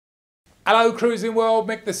Hello cruising world,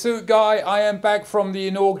 Mick the Suit Guy. I am back from the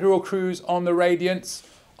inaugural cruise on the Radiance.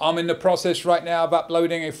 I'm in the process right now of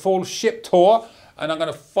uploading a full ship tour, and I'm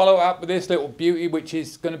going to follow up with this little beauty, which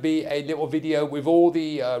is going to be a little video with all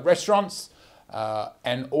the restaurants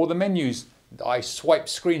and all the menus that I swiped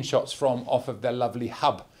screenshots from off of their lovely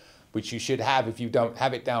hub, which you should have. If you don't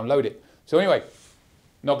have it, download it. So anyway,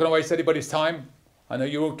 not going to waste anybody's time. I know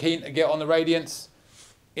you're all keen to get on the Radiance.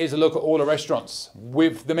 Here's a look at all the restaurants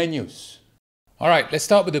with the menus. All right, let's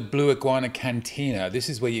start with the Blue Iguana Cantina. This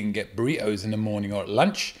is where you can get burritos in the morning or at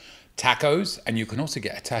lunch, tacos, and you can also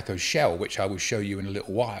get a taco shell, which I will show you in a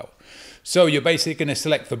little while. So you're basically going to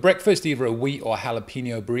select for breakfast either a wheat or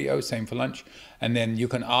jalapeno burrito, same for lunch, and then you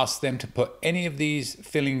can ask them to put any of these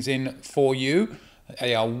fillings in for you.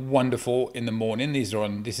 They are wonderful in the morning.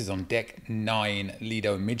 This is on deck 9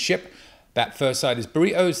 Lido midship. That first side is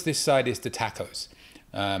burritos, this side is the tacos.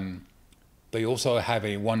 They also have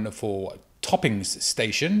a wonderful toppings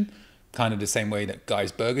station, kind of the same way that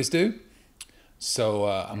Guy's Burgers do. So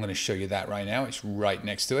I'm going to show you that right now. It's right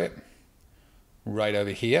next to it, right over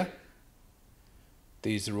here.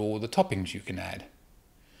 These are all the toppings you can add.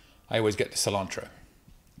 I always get the cilantro,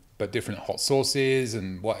 but different hot sauces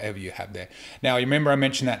and whatever you have there. Now, you remember I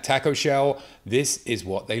mentioned that taco shell? This is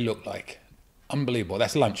what they look like. Unbelievable.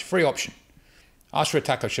 That's lunch, free option. Ask for a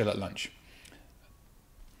taco shell at lunch.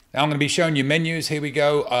 Now I'm going to be showing you menus. Here we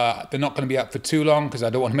go. They're not going to be up for too long because I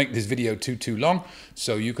don't want to make this video too long.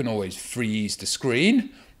 So you can always freeze the screen.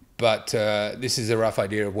 But this is a rough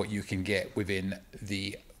idea of what you can get within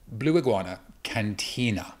the Blue Iguana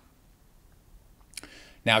Cantina.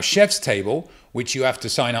 Now, Chef's Table, which you have to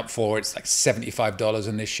sign up for, it's like $75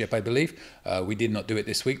 on this ship, I believe. We did not do it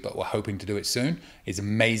this week, but we're hoping to do it soon. It's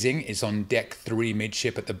amazing. It's on deck 3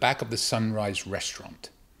 midship at the back of the Sunrise Restaurant.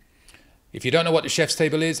 If you don't know what the Chef's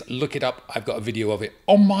Table is, look it up. I've got a video of it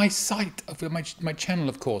on my site, of my channel,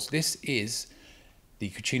 of course. This is the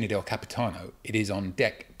Cucina del Capitano. It is on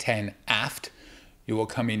deck 10 aft. You will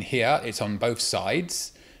come in here. It's on both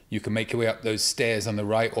sides. You can make your way up those stairs on the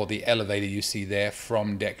right or the elevator you see there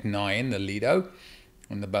from deck 9, the Lido,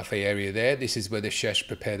 on the buffet area there. This is where the chefs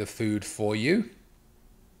prepare the food for you.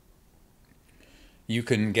 You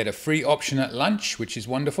can get a free option at lunch, which is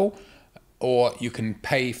wonderful. Or you can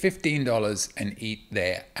pay $15 and eat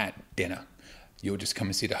there at dinner. You'll just come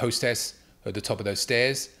and see the hostess at the top of those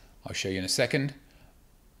stairs. I'll show you in a second.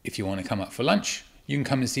 If you want to come up for lunch, you can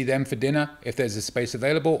come and see them for dinner if there's a space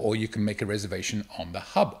available, or you can make a reservation on the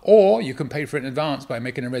hub. Or you can pay for it in advance by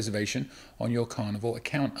making a reservation on your Carnival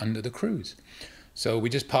account under the cruise. So we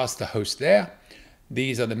just passed the host there.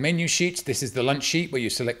 These are the menu sheets. This is the lunch sheet where you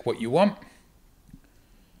select what you want.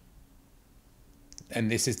 And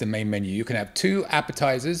this is the main menu. You can have 2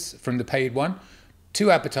 appetizers from the paid one, 2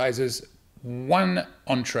 appetizers, 1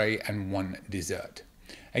 entree, and 1 dessert.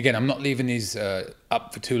 Again, I'm not leaving these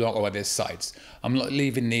up for too long, or there's sides. I'm not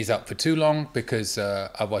leaving these up for too long because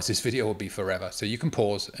otherwise this video will be forever. So you can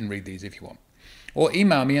pause and read these if you want. Or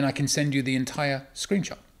email me and I can send you the entire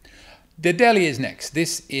screenshot. The deli is next.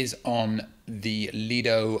 This is on the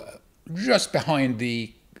Lido, just behind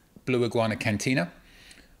the Blue Iguana Cantina,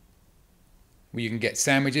 where you can get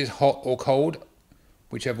sandwiches, hot or cold,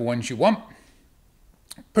 whichever ones you want.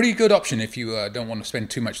 Pretty good option if you don't want to spend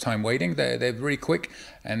too much time waiting. They're very quick,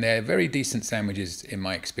 and they're very decent sandwiches in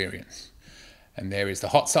my experience. And there is the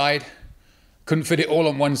hot side. Couldn't fit it all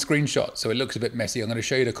on one screenshot, so it looks a bit messy. I'm going to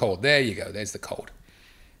show you the cold. There you go, there's the cold.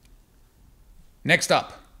 Next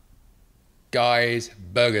up, Guy's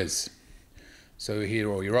Burgers. So here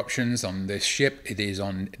are all your options on this ship. It is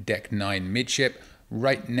on deck 9 midship,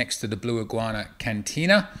 right next to the Blue Iguana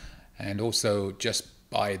Cantina, and also just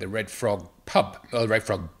by the Red Frog pub, or Red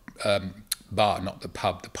Frog bar, not the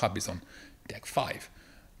pub. The pub is on deck 5.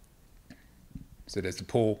 So there's the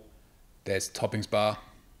pool, there's the toppings bar.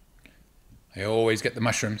 I always get the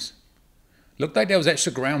mushrooms. Looked like there was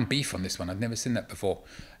extra ground beef on this one. I've never seen that before.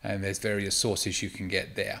 And there's various sauces you can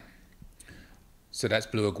get there. So that's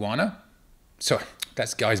Blue Iguana. Sorry,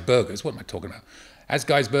 that's Guy's Burgers. What am I talking about? As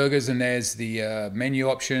Guy's Burgers, and there's the menu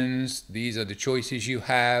options. These are the choices you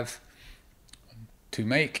have to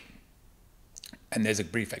make. And there's a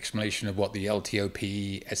brief explanation of what the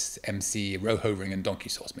LTOP, SMC, Rojo Ring, and Donkey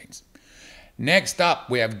Sauce means. Next up,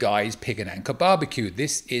 we have Guy's Pig and Anchor Barbecue.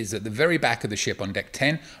 This is at the very back of the ship on deck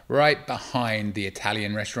 10, right behind the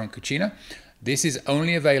Italian restaurant Cucina. This is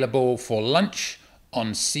only available for lunch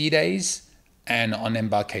on sea days and on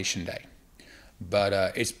embarkation day.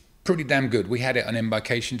 But it's pretty damn good. We had it on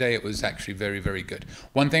embarkation day. It was actually very, very good.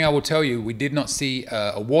 One thing I will tell you, we did not see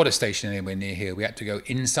a water station anywhere near here. We had to go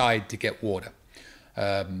inside to get water.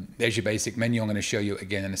 There's your basic menu. I'm going to show you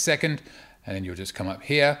again in a second. And then you'll just come up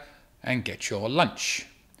here and get your lunch.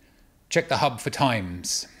 Check the hub for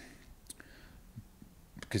times,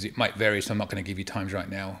 because it might vary, so I'm not going to give you times right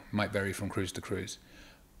now. It might vary from cruise to cruise.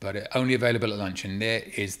 But only available at lunch, and there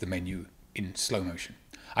is the menu in slow motion.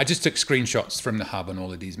 I just took screenshots from the hub on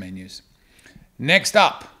all of these menus. Next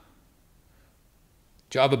up,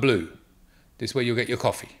 Java Blue. This is where you'll get your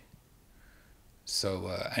coffee.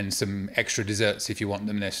 So, and some extra desserts if you want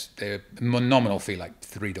them. They're a nominal fee, like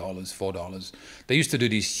 $3, $4. They used to do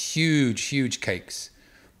these huge, huge cakes,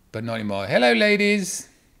 but not anymore. Hello, ladies.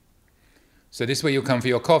 So this is where you'll come for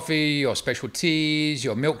your coffee, your special teas,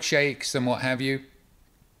 your milkshakes, and what have you.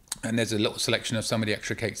 And there's a little selection of some of the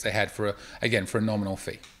extra cakes they had for, again, for a nominal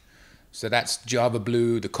fee. So that's Java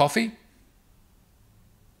Blue, the coffee.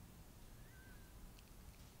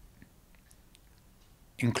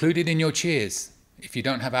 Included in your cheers, if you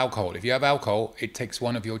don't have alcohol. If you have alcohol, it takes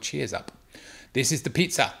one of your cheers up. This is the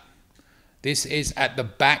pizza. This is at the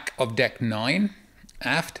back of deck 9,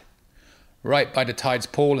 aft, right by the Tides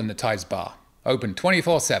pool and the Tides bar. Open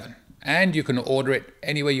 24/7. And you can order it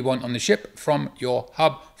anywhere you want on the ship from your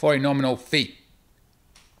hub for a nominal fee.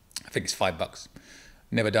 I think it's $5.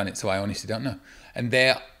 Never done it, so I honestly don't know. And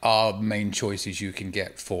there are main choices you can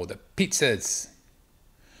get for the pizzas.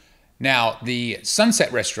 Now, the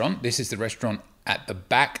Sunset Restaurant, this is the restaurant at the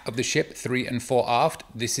back of the ship, 3 and 4 aft.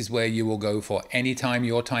 This is where you will go for anytime,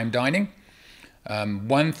 your time dining.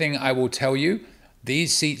 One thing I will tell you,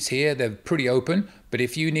 these seats here, they're pretty open, but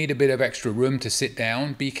if you need a bit of extra room to sit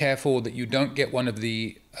down, be careful that you don't get one of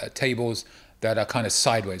the tables that are kind of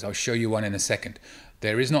sideways. I'll show you one in a second.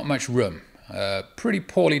 There is not much room, pretty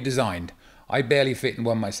poorly designed. I barely fit in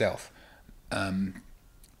one myself.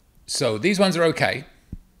 So these ones are okay.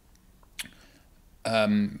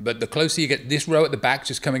 But the closer you get, this row at the back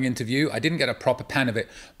just coming into view, I didn't get a proper pan of it,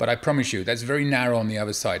 but I promise you that's very narrow on the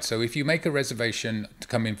other side. So if you make a reservation to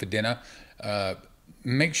come in for dinner,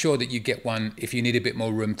 make sure that you get one, if you need a bit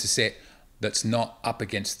more room to sit, that's not up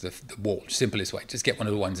against the wall. Simplest way, just get one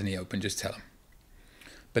of the ones in the open, just tell them.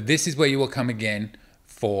 But this is where you will come again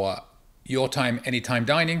for your time, anytime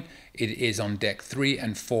dining. It is on deck 3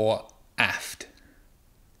 and 4 aft.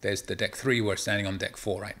 There's the deck 3, we're standing on deck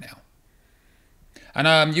 4 right now.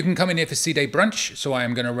 And you can come in here for Sea Day Brunch, so I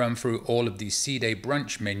am going to run through all of the Sea Day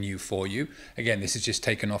Brunch menu for you. Again, this is just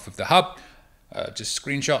taken off of the hub, just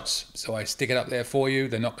screenshots, so I stick it up there for you.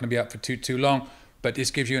 They're not going to be up for too long, but this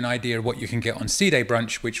gives you an idea of what you can get on Sea Day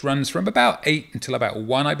Brunch, which runs from about 8 until about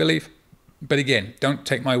 1, I believe. But again, don't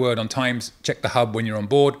take my word on times. Check the hub when you're on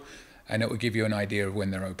board, and it will give you an idea of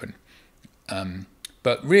when they're open.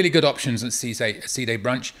 But really good options at Sea Day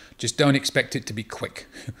Brunch. Just don't expect it to be quick.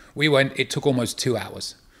 We went, it took almost 2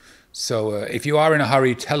 hours. So if you are in a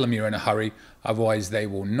hurry, tell them you're in a hurry. Otherwise, they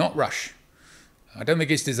will not rush. I don't think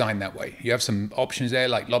it's designed that way. You have some options there,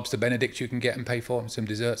 like lobster benedict you can get and pay for, and some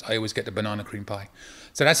desserts. I always get the banana cream pie.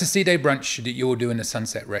 So that's a Sea Day Brunch that you will do in the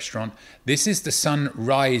Sunset Restaurant. This is the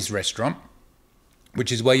Sunrise Restaurant,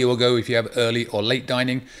 which is where you will go if you have early or late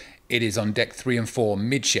dining. It is on deck 3 and 4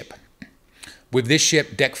 midship. With this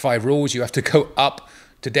ship, deck 5 rules. You have to go up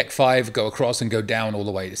to deck 5, go across, and go down all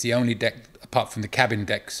the way. It's the only deck, apart from the cabin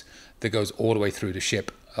decks, that goes all the way through the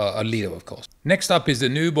ship. A Lido, of course. Next up is the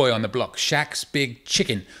new boy on the block, Shaq's Big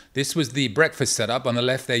Chicken. This was the breakfast setup. On the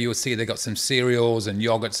left there, you'll see they got some cereals and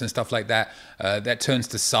yogurts and stuff like that. That turns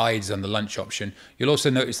to sides on the lunch option. You'll also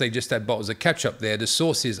notice they just had bottles of ketchup there. The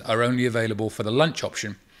sauces are only available for the lunch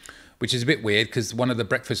option, which is a bit weird because one of the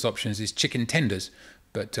breakfast options is chicken tenders,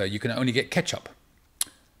 but you can only get ketchup.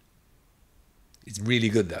 It's really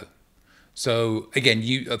good though. So again,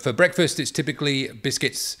 for breakfast, it's typically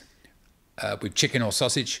biscuits with chicken or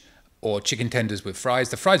sausage, or chicken tenders with fries.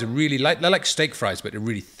 The fries are really light. They're like steak fries, but they're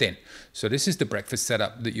really thin. So this is the breakfast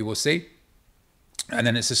setup that you will see. And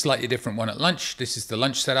then it's a slightly different one at lunch. This is the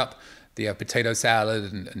lunch setup. They have potato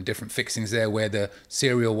salad and different fixings there where the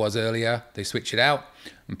cereal was earlier. They switch it out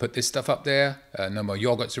and put this stuff up there. No more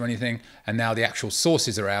yogurts or anything. And now the actual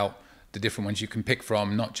sauces are out, the different ones you can pick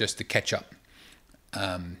from, not just the ketchup.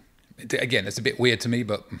 Again, it's a bit weird to me,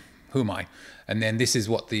 but who am I? And then this is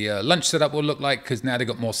what the lunch setup will look like, because now they've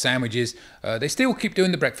got more sandwiches. They still keep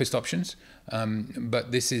doing the breakfast options,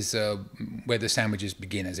 but this is where the sandwiches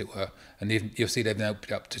begin, as it were. And you'll see they've now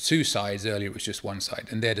opened up to 2 sides. Earlier it was just 1 side,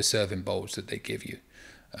 and they're the serving bowls that they give you.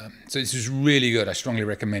 So this is really good. I strongly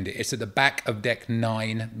recommend it. It's at the back of deck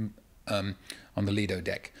 9 on the Lido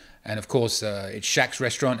deck. And of course, it's Shaq's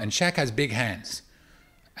restaurant, and Shaq has big hands,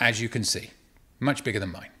 as you can see, much bigger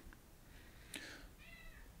than mine.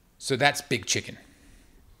 So that's Big Chicken.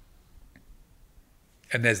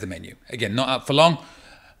 And there's the menu. Again, not up for long.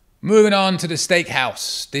 Moving on to the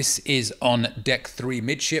steakhouse. This is on deck 3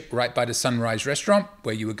 midship, right by the Sunrise restaurant,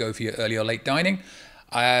 where you would go for your early or late dining.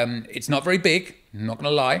 It's not very big, I'm not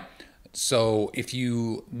gonna lie. So if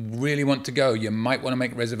you really want to go, you might want to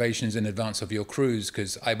make reservations in advance of your cruise,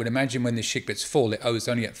 because I would imagine when the ship gets full, it was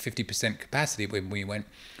only at 50% capacity when we went.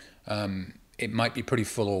 It might be pretty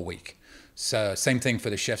full all week. So same thing for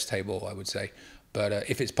the chef's table, I would say. But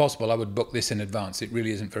if it's possible, I would book this in advance. It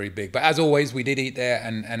really isn't very big. But as always, we did eat there,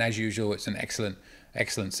 and as usual, it's an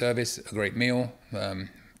excellent service, a great meal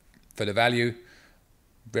for the value.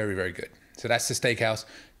 Very, very good. So that's the steakhouse,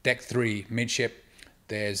 deck 3 midship.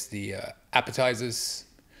 There's the appetizers.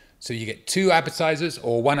 So you get 2 appetizers,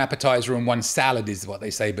 or 1 appetizer and 1 salad is what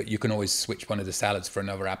they say, but you can always switch one of the salads for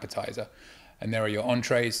another appetizer. And there are your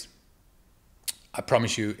entrees. I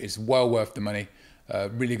promise you, it's well worth the money.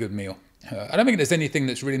 Really good meal. I don't think there's anything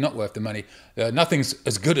that's really not worth the money. Nothing's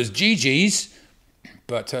as good as Gigi's,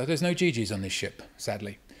 but there's no Gigi's on this ship,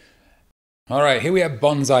 sadly. All right, here we have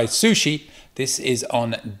Bonsai Sushi. This is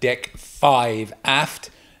on deck 5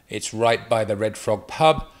 aft. It's right by the Red Frog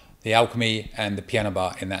pub, the Alchemy, and the piano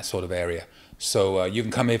bar in that sort of area. So you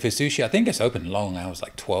can come here for sushi. I think it's open long hours,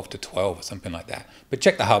 like 12 to 12 or something like that. But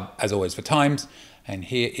check the hub, as always, for times. And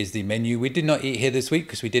here is the menu. We did not eat here this week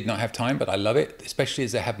because we did not have time, but I love it, especially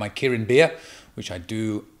as they have my Kirin beer, which I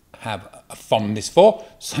do have a fondness for.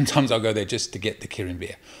 Sometimes I'll go there just to get the Kirin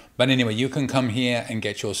beer. But anyway, you can come here and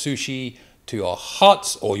get your sushi to your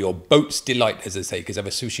heart's or your boat's delight, as they say, because I have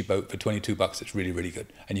a sushi boat for 22 bucks. It's really, really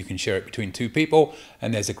good. And you can share it between 2 people,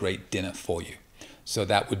 and there's a great dinner for you. So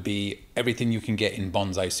that would be everything you can get in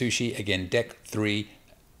Bonsai Sushi. Again, deck 5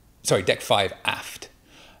 aft.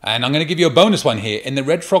 And I'm going to give you a bonus one here. In the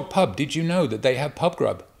Red Frog pub, did you know that they have pub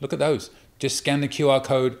grub? Look at those. Just scan the QR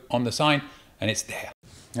code on the sign and it's there.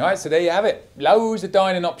 All right, so there you have it. Loads of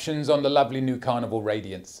dining options on the lovely new Carnival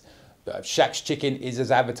Radiance. Shaq's Chicken is as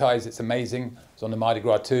advertised. It's amazing. It's on the Mardi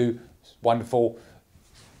Gras too. It's wonderful.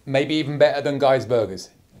 Maybe even better than Guy's Burgers.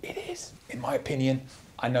 It is, in my opinion.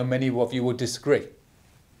 I know many of you will disagree.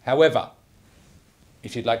 However,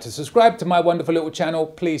 if you'd like to subscribe to my wonderful little channel,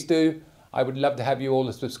 please do. I would love to have you all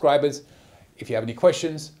as subscribers. If you have any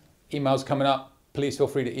questions, emails coming up, please feel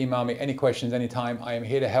free to email me any questions anytime. I am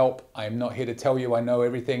here to help. I am not here to tell you I know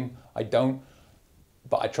everything. I don't,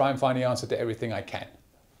 but I try and find the answer to everything I can.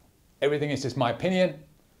 Everything is just my opinion.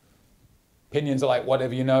 Opinions are like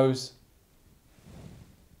whatever you knows.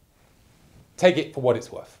 Take it for what it's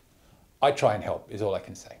worth. I try and help is all I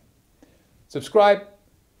can say. Subscribe,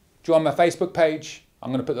 join my Facebook page.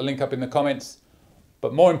 I'm going to put the link up in the comments.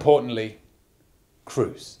 But more importantly,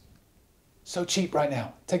 cruise. So cheap right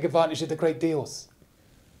now. Take advantage of the great deals.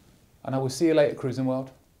 And I will see you later, Cruising World.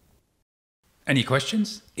 Any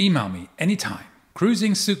questions? Email me anytime.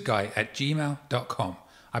 cruisingsuitguy@gmail.com.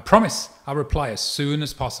 I promise I'll reply as soon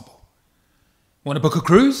as possible. Want to book a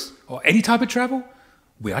cruise or any type of travel?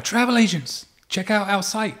 We are travel agents. Check out our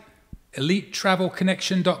site,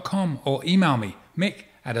 elitetravelconnection.com, or email me,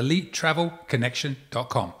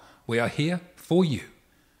 mick@elitetravelconnection.com. We are here for you.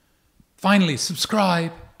 Finally,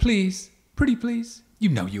 subscribe, please. Pretty please. You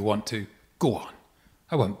know you want to. Go on.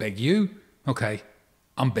 I won't beg you. Okay,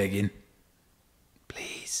 I'm begging.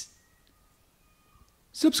 Please.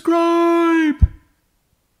 Subscribe.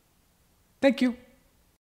 Thank you.